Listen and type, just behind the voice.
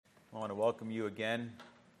I want to welcome you again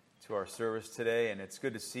to our service today, and it's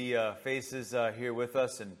good to see faces here with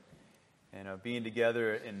us and being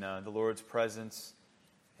together in the Lord's presence,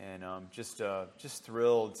 and just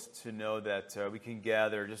thrilled to know that we can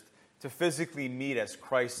gather just to physically meet as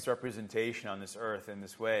Christ's representation on this earth in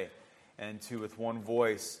this way, and to with one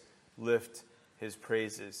voice lift His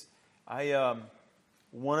praises.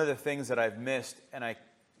 One of the things that I've missed, and I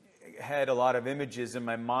had a lot of images in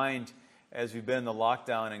my mind as we've been in the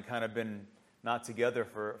lockdown and kind of been not together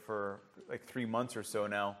for like 3 months or so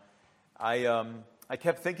now, I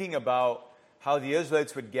kept thinking about how the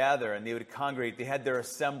Israelites would gather and they would congregate. They had their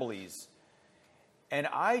assemblies. And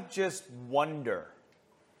I just wonder,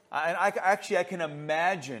 I can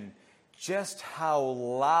imagine just how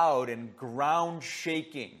loud and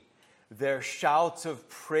ground-shaking their shouts of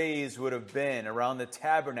praise would have been around the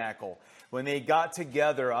tabernacle when they got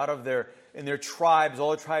together in their tribes.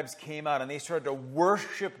 All the tribes came out and they started to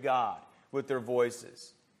worship God with their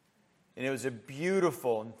voices. And it was a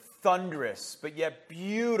beautiful and thunderous, but yet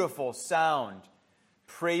beautiful sound,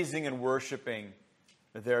 praising and worshiping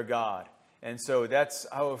their God. And so that's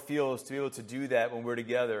how it feels to be able to do that when we're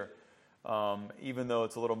together, even though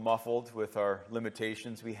it's a little muffled with our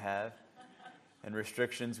limitations we have and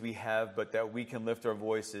restrictions we have, but that we can lift our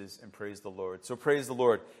voices and praise the Lord. So praise the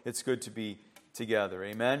Lord. It's good to be together.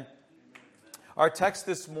 Amen. Our text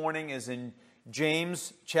this morning is in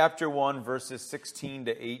James chapter 1, verses 16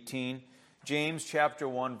 to 18. James chapter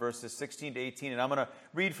 1, verses 16 to 18. And I'm going to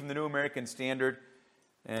read from the New American Standard.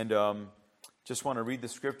 And just want to read the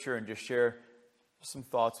scripture and just share some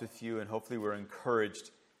thoughts with you. And hopefully we're encouraged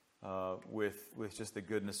with just the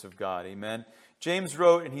goodness of God. Amen. James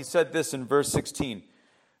wrote, and he said this in verse 16.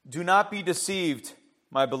 Do not be deceived,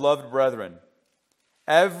 my beloved brethren.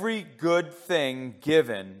 Every good thing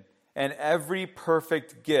given and every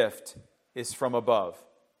perfect gift is from above,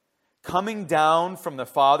 coming down from the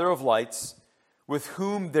Father of lights, with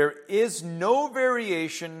whom there is no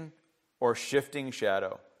variation or shifting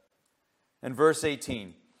shadow. And verse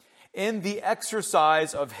 18, in the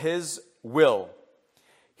exercise of His will,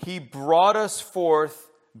 He brought us forth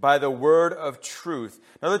by the word of truth.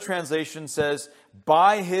 Another translation says,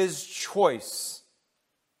 by His choice,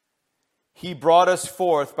 He brought us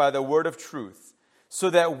forth by the word of truth, so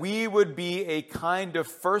that we would be a kind of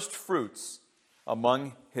first fruits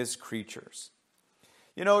among His creatures.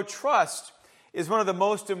 You know, trust is one of the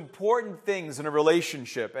most important things in a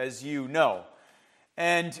relationship, as you know.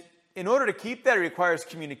 And in order to keep that, it requires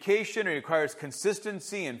communication, it requires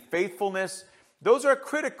consistency and faithfulness. Those are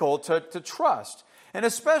critical to trust. And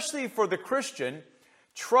especially for the Christian,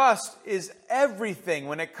 trust is everything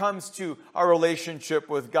when it comes to our relationship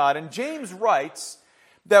with God. And James writes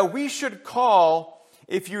that we should call,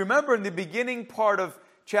 if you remember in the beginning part of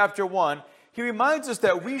chapter 1, he reminds us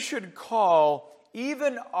that we should call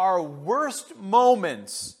even our worst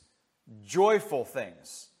moments joyful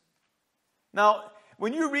things. Now,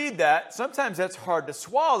 when you read that, sometimes that's hard to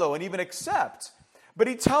swallow and even accept. But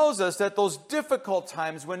he tells us that those difficult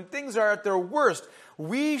times, when things are at their worst,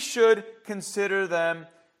 we should consider them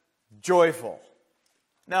joyful.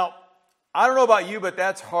 Now, I don't know about you, but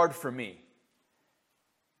that's hard for me.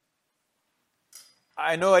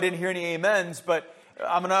 I know I didn't hear any amens, but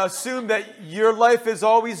I'm going to assume that your life is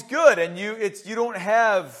always good and you don't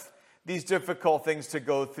have these difficult things to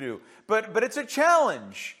go through. But it's a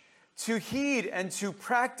challenge to heed and to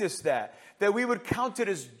practice that we would count it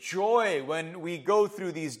as joy when we go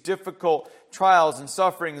through these difficult trials and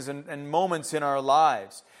sufferings and moments in our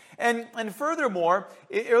lives. And furthermore,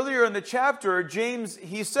 earlier in the chapter, James,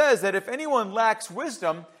 he says that if anyone lacks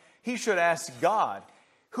wisdom, he should ask God,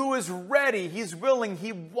 who is ready, He's willing,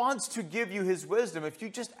 He wants to give you His wisdom if you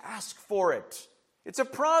just ask for it. It's a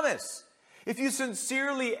promise. If you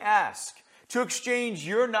sincerely ask to exchange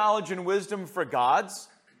your knowledge and wisdom for God's,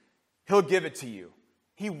 He'll give it to you.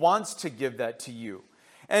 He wants to give that to you.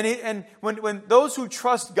 And when those who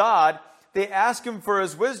trust God, they ask Him for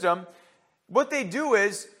His wisdom, what they do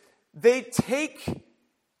is they take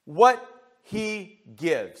what He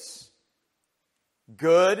gives.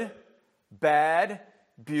 Good, bad,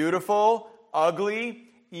 beautiful, ugly,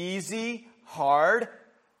 easy, hard.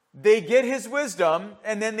 They get His wisdom,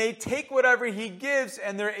 and then they take whatever He gives,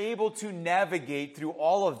 and they're able to navigate through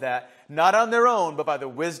all of that, not on their own, but by the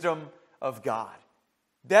wisdom of God.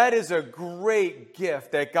 That is a great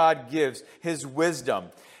gift that God gives, His wisdom.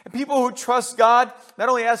 And people who trust God not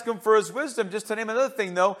only ask Him for His wisdom, just to name another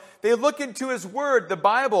thing though, they look into His Word, the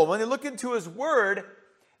Bible. When they look into His Word,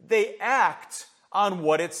 they act on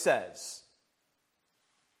what it says.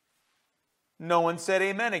 No one said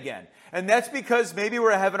amen again. And that's because maybe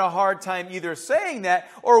we're having a hard time either saying that,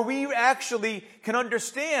 or we actually can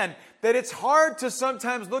understand that it's hard to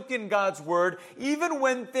sometimes look in God's Word, even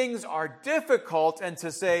when things are difficult, and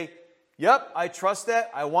to say, yep, I trust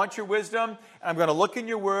that. I want your wisdom. And I'm going to look in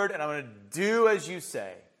your Word, and I'm going to do as you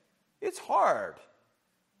say. It's hard.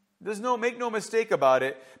 Make no mistake about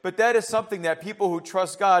it, but that is something that people who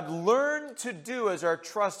trust God learn to do as our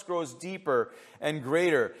trust grows deeper and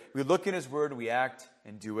greater. We look in His Word, we act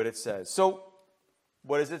and do what it says. So,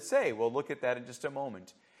 what does it say? We'll look at that in just a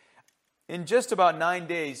moment. In just about 9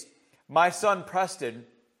 days, my son Preston,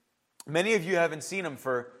 many of you haven't seen him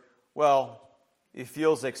for, well, it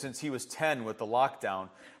feels like since he was 10 with the lockdown,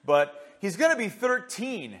 but he's going to be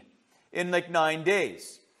 13 in like 9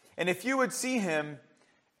 days. And if you would see him,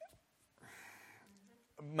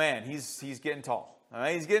 man, he's getting tall. All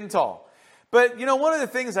right, he's getting tall. But, one of the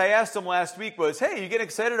things I asked him last week was, hey, you get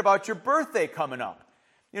excited about your birthday coming up.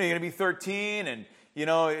 You're going to be 13, and,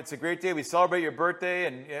 it's a great day. We celebrate your birthday,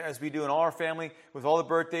 and as we do in all our family, with all the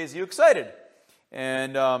birthdays, are you excited?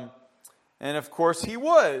 And of course, he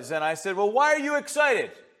was. And I said, well, why are you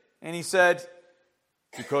excited? And he said,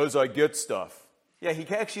 because I get stuff. Yeah, he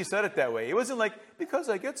actually said it that way. It wasn't like, because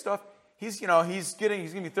I get stuff. He's going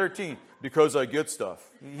to be 13 because I get stuff.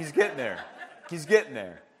 He's getting there. He's getting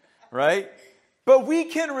there, right? But we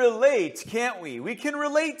can relate, can't we? We can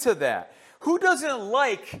relate to that. Who doesn't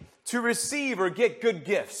like to receive or get good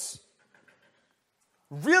gifts?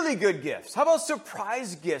 Really good gifts. How about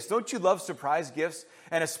surprise gifts? Don't you love surprise gifts?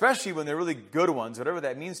 And especially when they're really good ones, whatever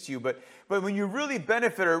that means to you. But when you really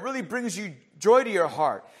benefit or it really brings you joy to your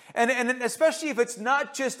heart. And especially if it's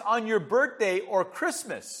not just on your birthday or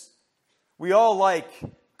Christmas. We all like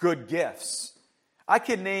good gifts. I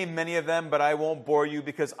can name many of them, but I won't bore you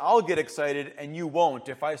because I'll get excited and you won't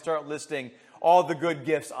if I start listing all the good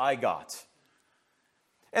gifts I got.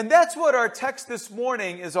 And that's what our text this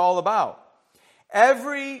morning is all about.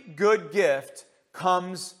 Every good gift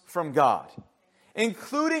comes from God,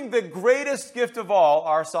 including the greatest gift of all,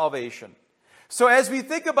 our salvation. So as we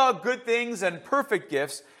think about good things and perfect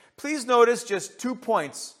gifts, please notice just 2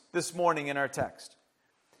 points this morning in our text.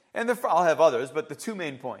 And I'll have others, but the 2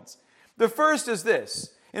 main points. The first is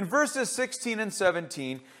this. In verses 16 and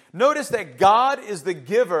 17, notice that God is the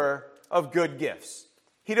giver of good gifts.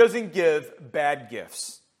 He doesn't give bad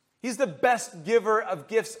gifts. He's the best giver of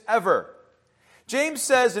gifts ever. James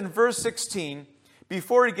says in verse 16,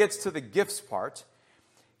 before he gets to the gifts part,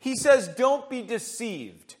 he says, don't be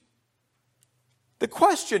deceived. The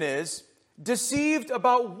question is, deceived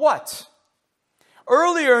about what?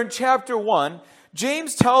 Earlier in chapter 1,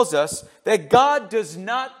 James tells us that God does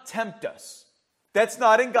not tempt us. That's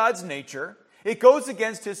not in God's nature. It goes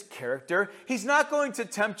against His character. He's not going to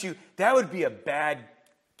tempt you. That would be a bad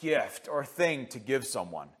gift or thing to give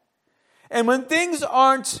someone. And when things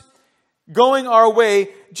aren't going our way,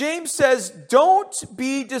 James says, don't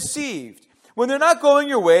be deceived. When they're not going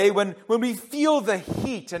your way, when we feel the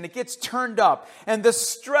heat and it gets turned up, and the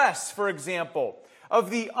stress, for example, of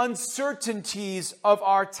the uncertainties of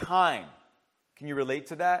our time. Can you relate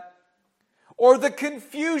to that? Or the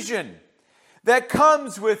confusion that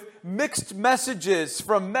comes with mixed messages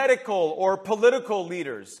from medical or political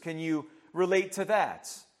leaders. Can you relate to that?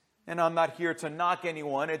 And I'm not here to knock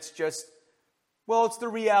anyone. It's just, well, it's the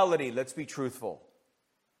reality. Let's be truthful.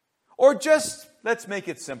 Or just, let's make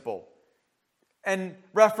it simple and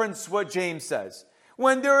reference what James says.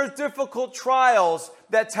 When there are difficult trials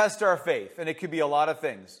that test our faith, and it could be a lot of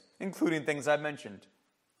things, including things I've mentioned.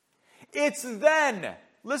 It's then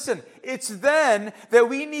that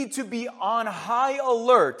we need to be on high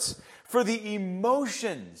alert for the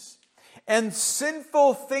emotions and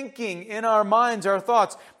sinful thinking in our minds, our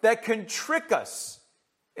thoughts, that can trick us,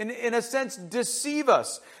 in a sense, deceive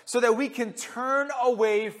us, so that we can turn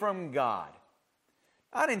away from God.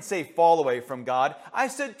 I didn't say fall away from God. I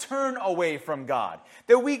said turn away from God.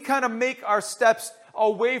 That we kind of make our steps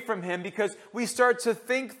away from Him because we start to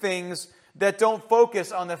think things that don't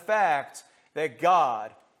focus on the fact that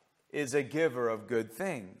God is a giver of good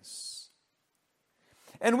things.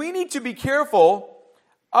 And we need to be careful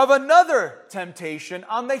of another temptation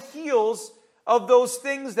on the heels of those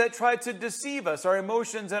things that try to deceive us, our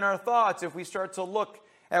emotions and our thoughts, if we start to look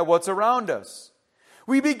at what's around us.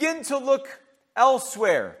 We begin to look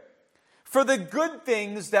elsewhere for the good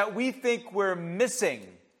things that we think we're missing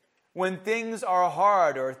when things are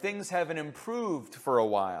hard or things haven't improved for a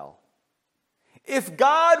while. If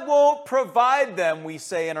God won't provide them, we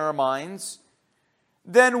say in our minds,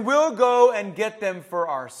 then we'll go and get them for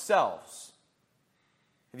ourselves.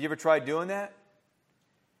 Have you ever tried doing that?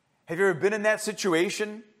 Have you ever been in that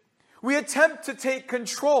situation We attempt to take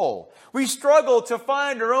control. We struggle to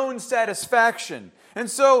find our own satisfaction. And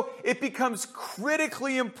so it becomes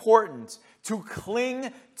critically important to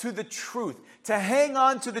cling to the truth, to hang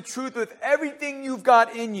on to the truth with everything you've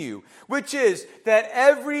got in you, which is that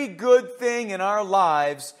every good thing in our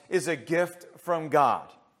lives is a gift from God.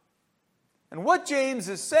 And what James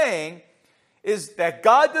is saying is that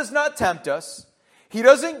God does not tempt us. He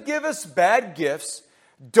doesn't give us bad gifts.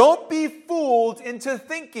 Don't be fooled into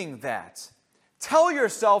thinking that. Tell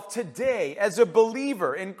yourself today, as a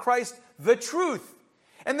believer in Christ, the truth.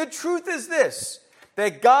 And the truth is this,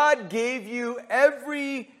 that God gave you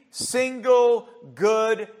every single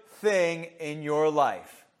good thing in your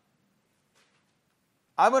life.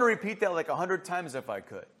 I'm going to repeat that like 100 times if I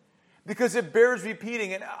could, because it bears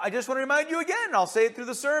repeating. And I just want to remind you again, I'll say it through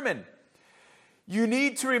the sermon. You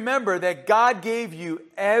need to remember that God gave you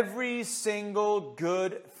every single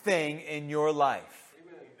good thing in your life.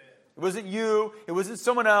 Amen. It wasn't you, it wasn't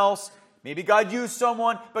someone else. Maybe God used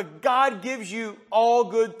someone, but God gives you all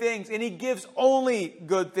good things, and He gives only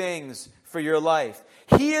good things for your life.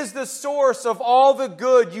 He is the source of all the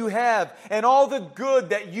good you have and all the good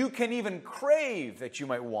that you can even crave that you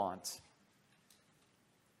might want.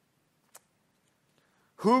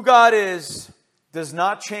 Who God is does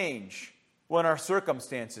not change when our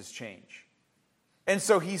circumstances change. And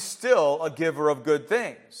so He's still a giver of good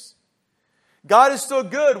things. God is still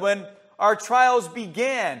good when our trials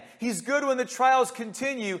began. He's good when the trials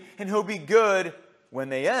continue, and He'll be good when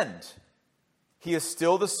they end. He is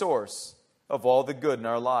still the source of all the good in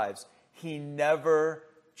our lives. He never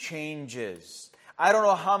changes. I don't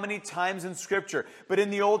know how many times in Scripture, but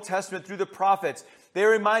in the Old Testament through the prophets,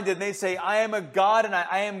 they're reminded and they say, I am a God and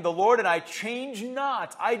I am the Lord and I change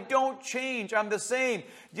not. I don't change. I'm the same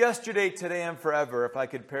yesterday, today, and forever, if I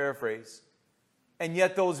could paraphrase. And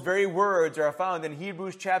yet those very words are found in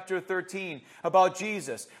Hebrews chapter 13 about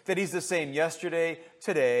Jesus, that He's the same yesterday,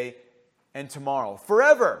 today, and tomorrow.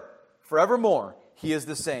 Forever, forevermore, He is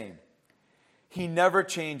the same. He never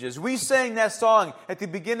changes. We sang that song at the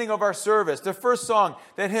beginning of our service, the first song,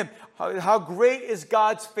 that hymn, How Great is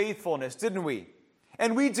God's Faithfulness, didn't we?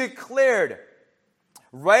 And we declared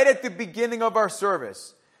right at the beginning of our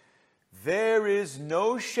service, there is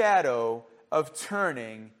no shadow of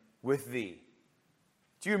turning with Thee.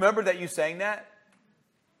 Do you remember that you sang that?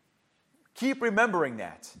 Keep remembering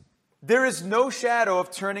that. There is no shadow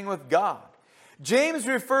of turning with God. James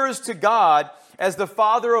refers to God as the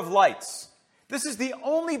Father of lights. This is the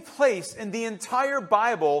only place in the entire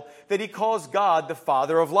Bible that he calls God the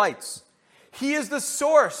Father of lights. He is the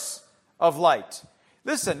source of light.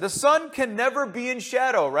 Listen, the sun can never be in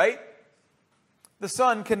shadow, right? The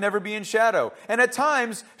sun can never be in shadow. And at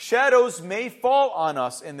times, shadows may fall on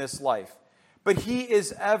us in this life. But He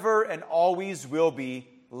is ever and always will be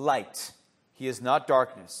light. He is not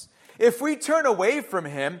darkness. If we turn away from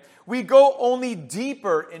Him, we go only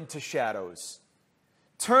deeper into shadows.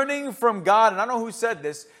 Turning from God, and I don't know who said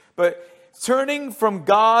this, but turning from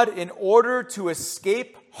God in order to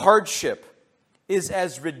escape hardship is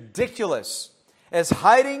as ridiculous as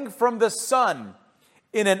hiding from the sun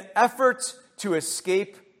in an effort to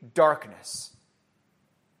escape darkness.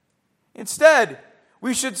 Instead,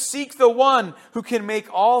 we should seek the one who can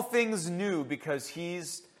make all things new because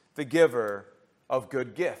He's the giver of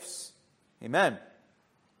good gifts. Amen.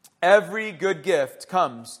 Every good gift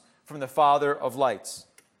comes from the Father of lights.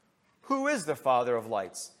 Who is the Father of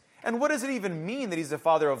lights? And what does it even mean that He's the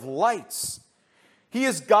Father of lights? He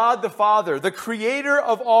is God the Father, the creator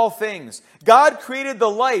of all things. God created the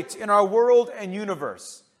light in our world and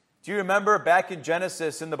universe. Do you remember back in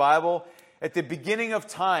Genesis in the Bible, at the beginning of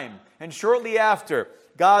time, and shortly after,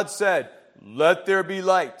 God said, let there be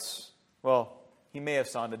light. Well, He may have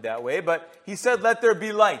sounded that way, but He said, let there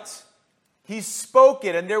be light. He spoke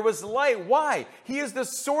it, and there was light. Why? He is the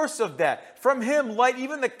source of that. From Him, light,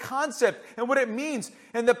 even the concept and what it means,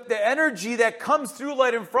 and the energy that comes through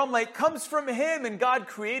light and from light comes from Him, and God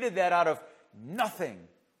created that out of nothing.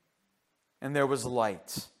 And there was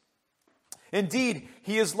light. Indeed,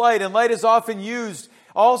 He is light, and light is often used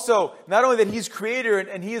also, not only that He's creator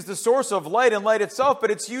and He is the source of light and light itself,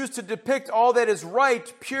 but it's used to depict all that is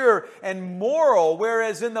right, pure, and moral,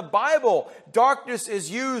 whereas in the Bible, darkness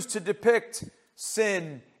is used to depict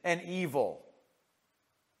sin and evil.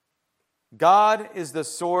 God is the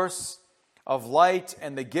source of light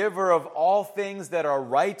and the giver of all things that are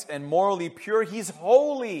right and morally pure. He's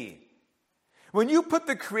holy. When you put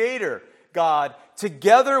the Creator, God,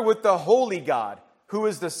 together with the Holy God, who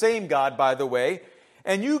is the same God, by the way,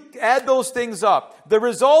 and you add those things up, the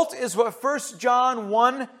result is what 1 John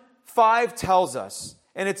 1:5 tells us.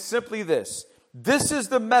 And it's simply this, "This is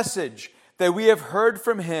the message that we have heard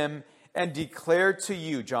from him and declared to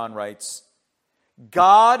you," John writes.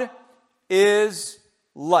 "God is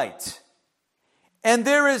light, and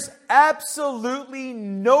there is absolutely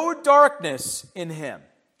no darkness in him."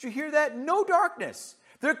 Did you hear that? No darkness.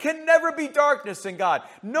 There can never be darkness in God.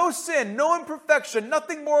 No sin, no imperfection,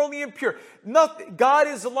 nothing morally impure. God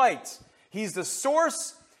is light. He's the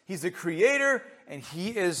source, he's the creator, and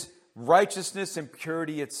he is righteousness and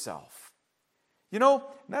purity itself. You know,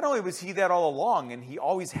 not only was he that all along, and he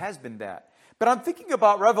always has been that, but I'm thinking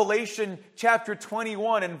about Revelation chapter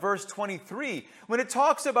 21 and verse 23, when it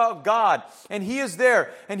talks about God, and he is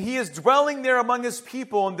there, and he is dwelling there among his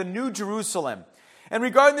people in the New Jerusalem. And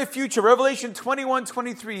regarding the future, Revelation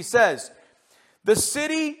 21:23 says, "The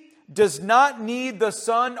city does not need the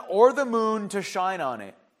sun or the moon to shine on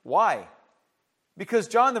it." Why? Because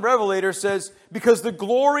John the Revelator says, because the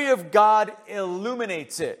glory of God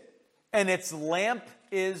illuminates it, and its lamp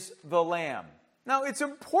is the Lamb. Now, it's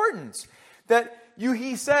important that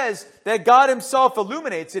he says that God himself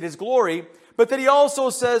illuminates it, his glory, but that he also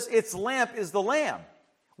says its lamp is the Lamb.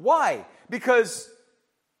 Why? Because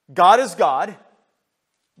God is God,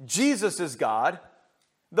 Jesus is God,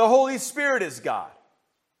 the Holy Spirit is God.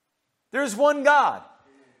 There's one God.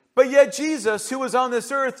 But yet Jesus, who was on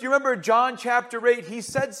this earth, you remember John chapter 8, he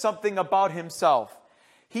said something about himself.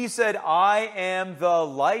 He said, "I am the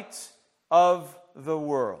light of the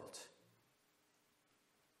world.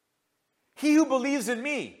 He who believes in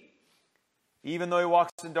me, even though he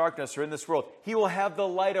walks in darkness or in this world, he will have the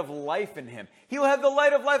light of life in him." He will have the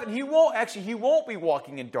light of life, and he won't be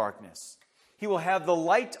walking in darkness. He will have the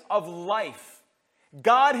light of life.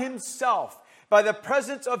 God himself, by the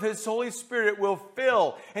presence of his Holy Spirit, will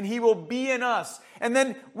fill, and he will be in us. And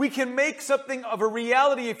then we can make something of a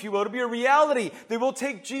reality, if you will. It'll be a reality that will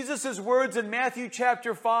take Jesus' words in Matthew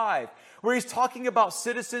chapter 5, where he's talking about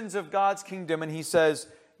citizens of God's kingdom, and he says,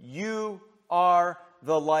 "You are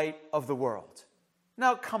the light of the world."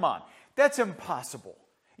 Now, come on. That's impossible.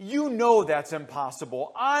 You know that's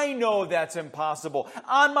impossible. I know that's impossible.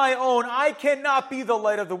 On my own, I cannot be the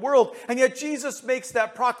light of the world. And yet Jesus makes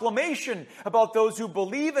that proclamation about those who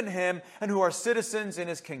believe in him and who are citizens in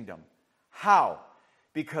his kingdom. How?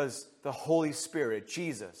 Because the Holy Spirit,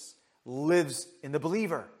 Jesus, lives in the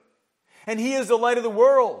believer. And he is the light of the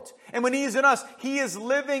world. And when he is in us, he is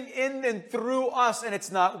living in and through us. And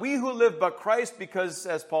it's not we who live, but Christ, because,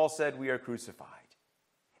 as Paul said, we are crucified.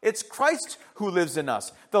 It's Christ who lives in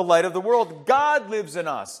us, the light of the world. God lives in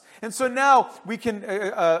us. And so now we can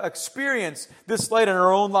experience this light in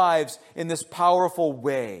our own lives in this powerful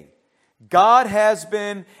way. God has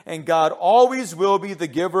been and God always will be the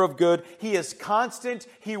giver of good. He is constant.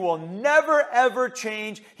 He will never, ever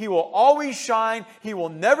change. He will always shine. He will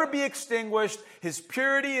never be extinguished. His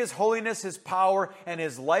purity, his holiness, his power, and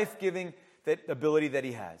his life-giving ability that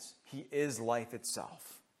he has. He is life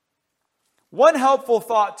itself. One helpful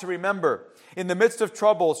thought to remember in the midst of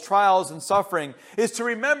troubles, trials, and suffering is to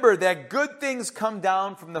remember that good things come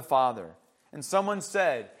down from the Father. And someone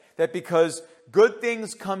said that because good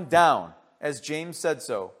things come down, as James said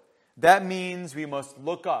so, that means we must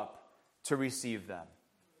look up to receive them.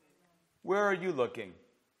 Where are you looking?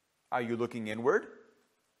 Are you looking inward?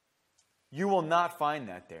 You will not find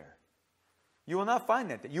that there. You will not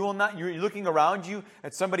find that. You're looking around you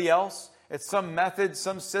at somebody else, at some method,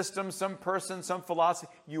 some system, some person, some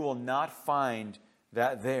philosophy. You will not find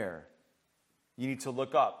that there. You need to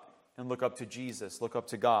look up and look up to Jesus, look up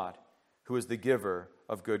to God, who is the giver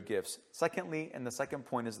of good gifts. Secondly, and the second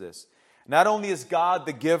point is this. Not only is God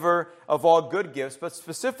the giver of all good gifts, but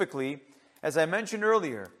specifically, as I mentioned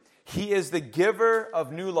earlier, he is the giver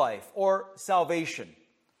of new life or salvation,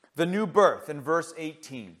 the new birth in verse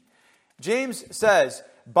 18. James says,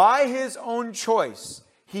 by his own choice,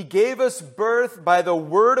 he gave us birth by the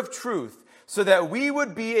word of truth, so that we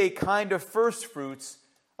would be a kind of first fruits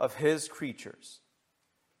of his creatures.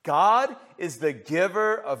 God is the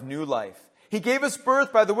giver of new life. He gave us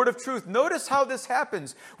birth by the word of truth. Notice how this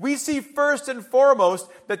happens. We see first and foremost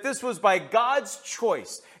that this was by God's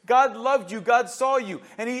choice. God loved you, God saw you,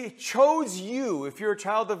 and he chose you if you're a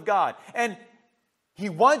child of God. And he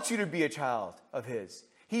wants you to be a child of his.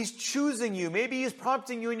 He's choosing you. Maybe he's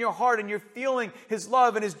prompting you in your heart and you're feeling his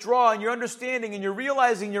love and his draw and your understanding and you're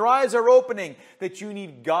realizing your eyes are opening that you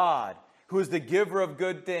need God, who is the giver of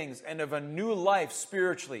good things and of a new life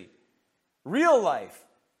spiritually. Real life.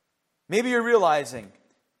 Maybe you're realizing,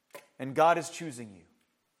 and God is choosing you.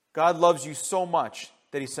 God loves you so much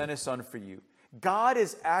that he sent his son for you. God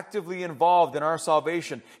is actively involved in our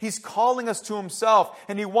salvation. He's calling us to himself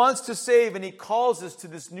and he wants to save and he calls us to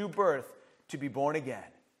this new birth to be born again.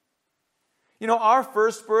 You know, our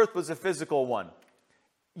first birth was a physical one.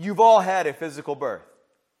 You've all had a physical birth.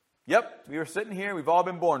 Yep, we were sitting here, we've all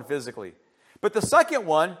been born physically. But the second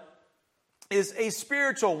one is a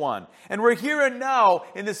spiritual one. And we're here and now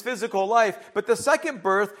in this physical life, but the second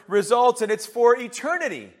birth results, and it's for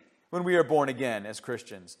eternity when we are born again as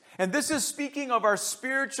Christians. And this is speaking of our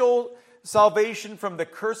spiritual salvation from the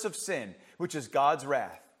curse of sin, which is God's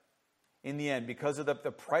wrath in the end because of the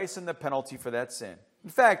price and the penalty for that sin. In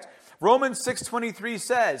fact, Romans 6:23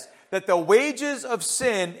 says that the wages of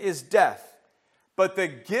sin is death, but the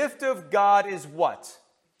gift of God is what?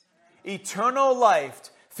 Eternal life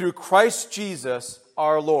through Christ Jesus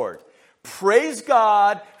our Lord. Praise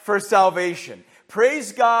God for salvation.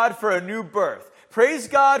 Praise God for a new birth. Praise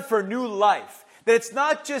God for new life. That it's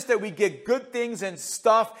not just that we get good things and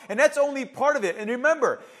stuff, and that's only part of it. And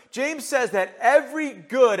remember, James says that every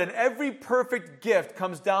good and every perfect gift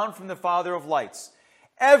comes down from the Father of lights.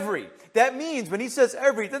 Every. That means when he says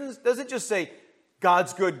every, it doesn't just say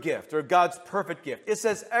God's good gift or God's perfect gift. It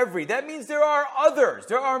says every. That means there are others.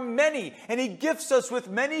 There are many. And he gifts us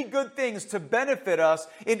with many good things to benefit us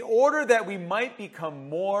in order that we might become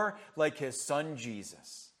more like his Son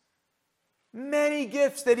Jesus. Many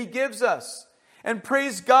gifts that he gives us. And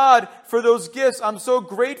praise God for those gifts. I'm so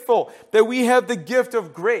grateful that we have the gift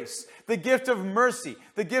of grace, the gift of mercy,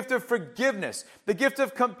 the gift of forgiveness, the gift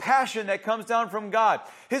of compassion that comes down from God,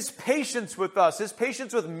 his patience with us, his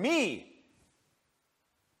patience with me.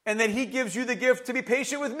 And that he gives you the gift to be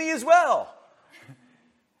patient with me as well.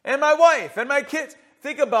 And my wife and my kids.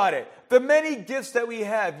 Think about it. The many gifts that we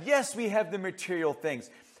have. Yes, we have the material things.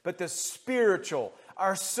 But the spiritual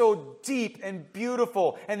are so deep and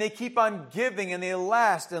beautiful. And they keep on giving. And they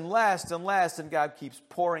last and last and last. And God keeps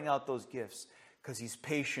pouring out those gifts. Because he's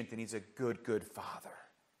patient and he's a good, good Father.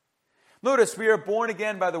 Notice, we are born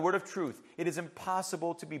again by the word of truth. It is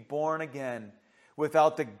impossible to be born again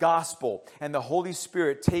without the gospel and the Holy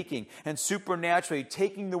Spirit taking and supernaturally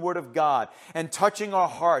taking the Word of God and touching our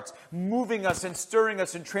hearts, moving us and stirring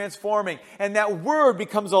us and transforming. And that Word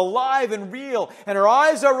becomes alive and real, and our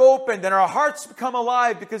eyes are opened and our hearts become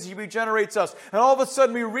alive because He regenerates us. And all of a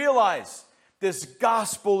sudden we realize this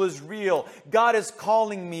gospel is real. God is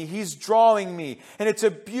calling me. He's drawing me. And it's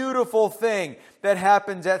a beautiful thing that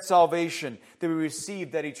happens at salvation, that we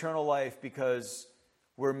receive that eternal life because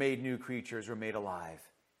we're made new creatures, we're made alive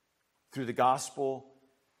through the gospel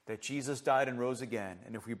that Jesus died and rose again.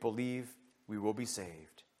 And if we believe, we will be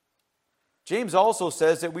saved. James also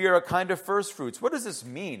says that we are a kind of first fruits. What does this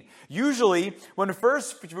mean? Usually, when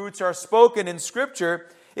first fruits are spoken in Scripture,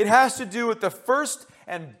 it has to do with the first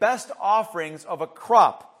and best offerings of a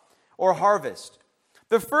crop or harvest.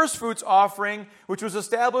 The first fruits offering, which was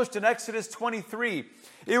established in Exodus 23,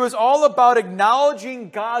 it was all about acknowledging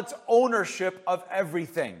God's ownership of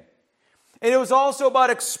everything. And it was also about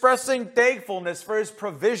expressing thankfulness for his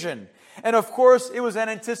provision. And of course, it was an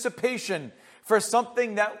anticipation for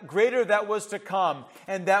something that greater that was to come,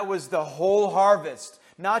 and that was the whole harvest.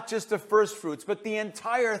 Not just the first fruits, but the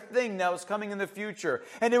entire thing that was coming in the future.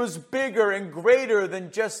 And it was bigger and greater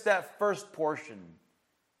than just that first portion.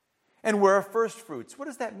 And we're first fruits. What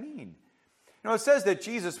does that mean? You know, it says that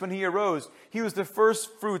Jesus, when he arose, he was the first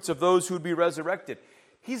fruits of those who would be resurrected.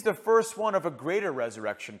 He's the first one of a greater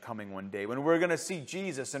resurrection coming one day, when we're going to see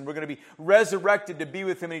Jesus and we're going to be resurrected to be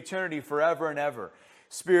with him in eternity forever and ever,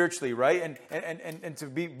 spiritually, right? And to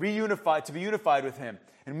be reunified, to be unified with him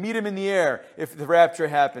and meet him in the air if the rapture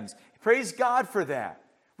happens. Praise God for that.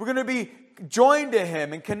 We're going to be joined to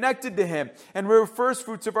him and connected to him, and we're first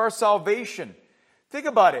fruits of our salvation. Think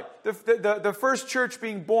about it. The first church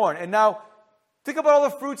being born. And now, think about all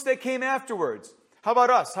the fruits that came afterwards. How about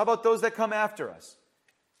us? How about those that come after us?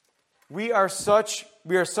 We are such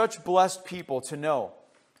blessed people to know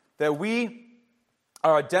that we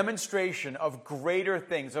are a demonstration of greater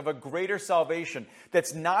things, of a greater salvation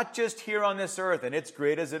that's not just here on this earth, and it's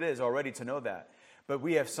great as it is already to know that. But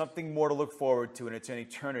we have something more to look forward to, and it's an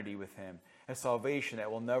eternity with him. A salvation that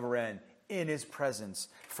will never end, in his presence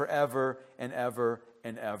forever and ever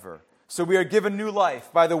and ever. So we are given new life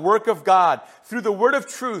by the work of God through the word of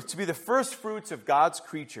truth to be the first fruits of God's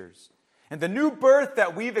creatures. And the new birth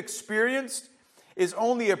that we've experienced is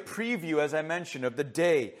only a preview, as I mentioned, of the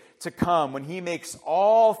day to come when he makes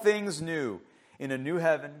all things new in a new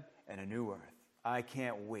heaven and a new earth. I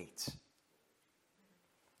can't wait.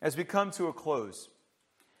 As we come to a close,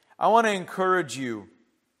 I want to encourage you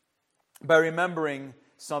by remembering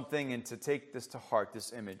something and to take this to heart,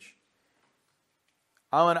 this image.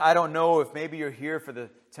 I don't know if maybe you're here for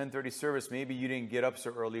the 10:30 service. Maybe you didn't get up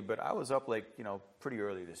so early, but I was up pretty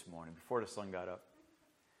early this morning before the sun got up.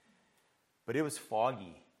 But it was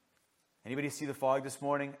foggy. Anybody see the fog this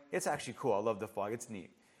morning? It's actually cool. I love the fog. It's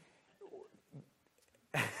neat.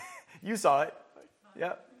 You saw it.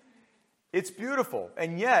 Yeah. It's beautiful.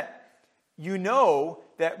 And yet, you know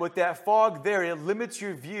that with that fog there, it limits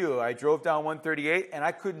your view. I drove down 138, and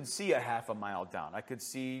I couldn't see a half a mile down. I could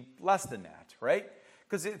see less than that, right?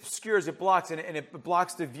 Because it obscures, it blocks, and it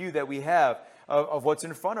blocks the view that we have of what's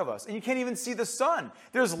in front of us. And you can't even see the sun.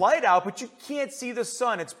 There's light out, but you can't see the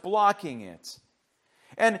sun. It's blocking it.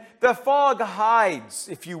 And the fog hides,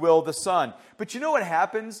 if you will, the sun. But you know what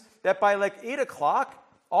happens? That by like 8 o'clock,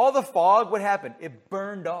 all the fog, what happened? It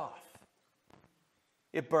burned off.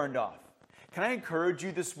 It burned off. Can I encourage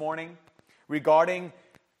you this morning regarding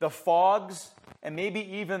the fogs and maybe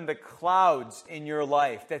even the clouds in your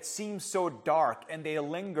life that seem so dark and they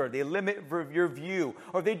linger, they limit your view,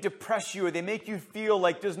 or they depress you, or they make you feel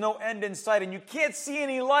like there's no end in sight and you can't see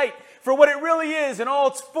any light for what it really is in all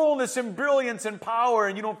its fullness and brilliance and power,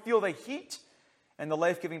 and you don't feel the heat and the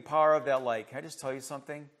life-giving power of that light? Can I just tell you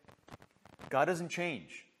something? God doesn't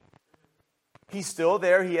change. He's still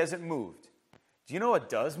there. He hasn't moved. Do you know what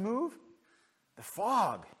does move? The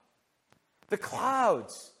fog. The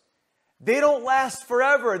clouds. They don't last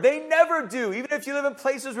forever. They never do. Even if you live in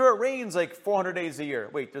places where it rains like 400 days a year.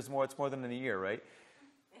 Wait, it's more than a year, right?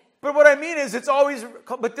 But what I mean is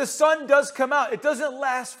but the sun does come out. It doesn't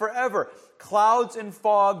last forever. Clouds and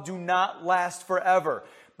fog do not last forever.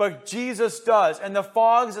 But Jesus does. And the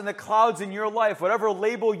fogs and the clouds in your life, whatever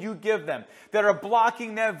label you give them, that are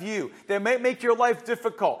blocking that view, that may make your life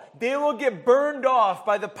difficult, they will get burned off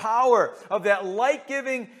by the power of that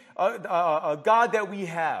light-giving God that we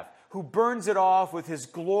have, who burns it off with His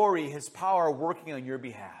glory, His power working on your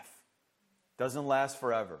behalf. Doesn't last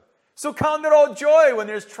forever. So count it all joy when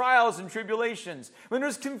there's trials and tribulations, when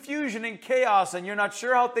there's confusion and chaos and you're not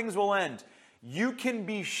sure how things will end. You can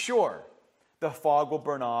be sure the fog will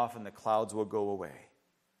burn off and the clouds will go away.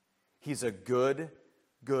 He's a good,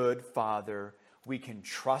 good Father. We can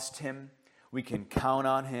trust Him. We can count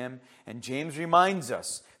on Him. And James reminds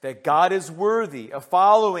us that God is worthy of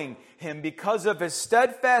following Him because of His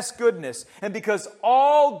steadfast goodness and because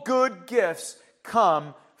all good gifts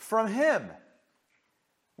come from Him.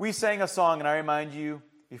 We sang a song, and I remind you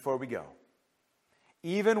before we go.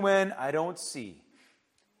 Even when I don't see,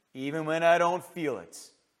 even when I don't feel it,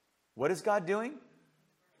 what is God doing?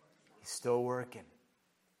 He's still working.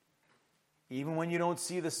 Even when you don't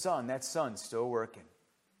see the sun, that sun's still working.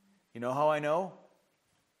 You know how I know?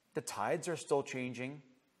 The tides are still changing.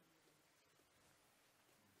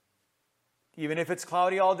 Even if it's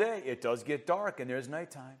cloudy all day, it does get dark and there's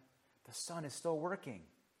nighttime. The sun is still working.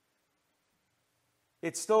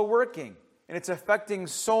 It's still working. And it's affecting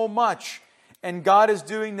so much. And God is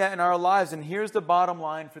doing that in our lives. And here's the bottom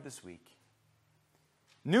line for this week.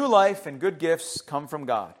 New life and good gifts come from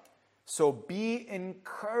God. So be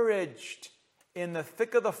encouraged in the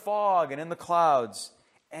thick of the fog and in the clouds,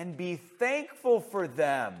 and be thankful for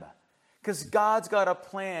them, because God's got a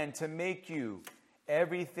plan to make you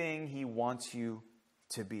everything He wants you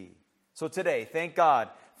to be. So today, thank God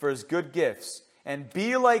for His good gifts, and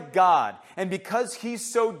be like God. And because He's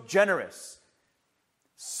so generous,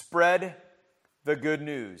 spread the good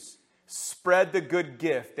news. Spread the good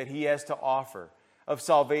gift that He has to offer of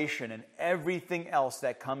salvation and everything else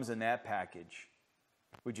that comes in that package.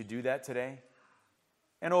 Would you do that today?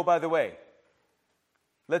 And oh, by the way,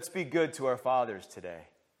 let's be good to our fathers today.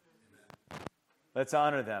 Let's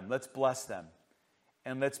honor them. Let's bless them.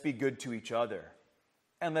 And let's be good to each other.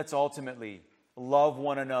 And let's ultimately love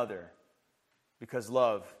one another, because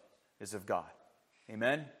love is of God.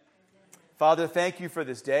 Amen? Amen. Father, thank You for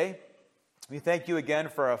this day. We thank You again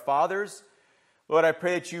for our fathers. Lord, I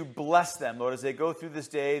pray that You bless them, Lord, as they go through this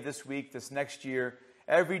day, this week, this next year.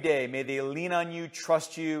 Every day, may they lean on You,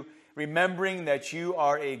 trust You, remembering that You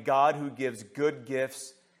are a God who gives good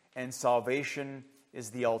gifts, and salvation is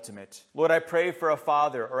the ultimate. Lord, I pray for a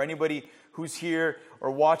father or anybody who's here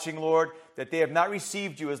or watching, Lord, that they have not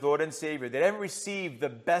received You as Lord and Savior. They haven't received the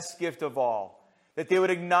best gift of all. That they would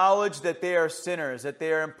acknowledge that they are sinners, that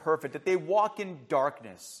they are imperfect, that they walk in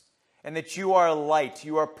darkness, and that You are light,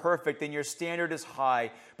 You are perfect, and Your standard is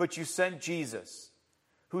high. But You sent Jesus,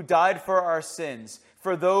 who died for our sins,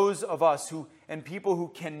 for those of us who and people who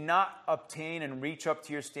cannot obtain and reach up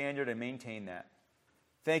to Your standard and maintain that.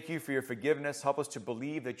 Thank You for Your forgiveness. Help us to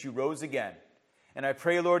believe that You rose again. And I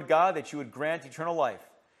pray, Lord God, that You would grant eternal life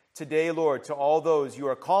today, Lord, to all those You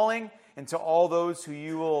are calling and to all those who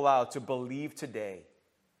You will allow to believe today.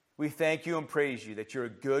 We thank You and praise You that You're a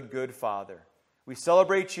good, good Father. We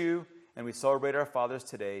celebrate You and we celebrate our fathers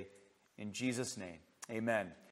today. In Jesus' name, amen.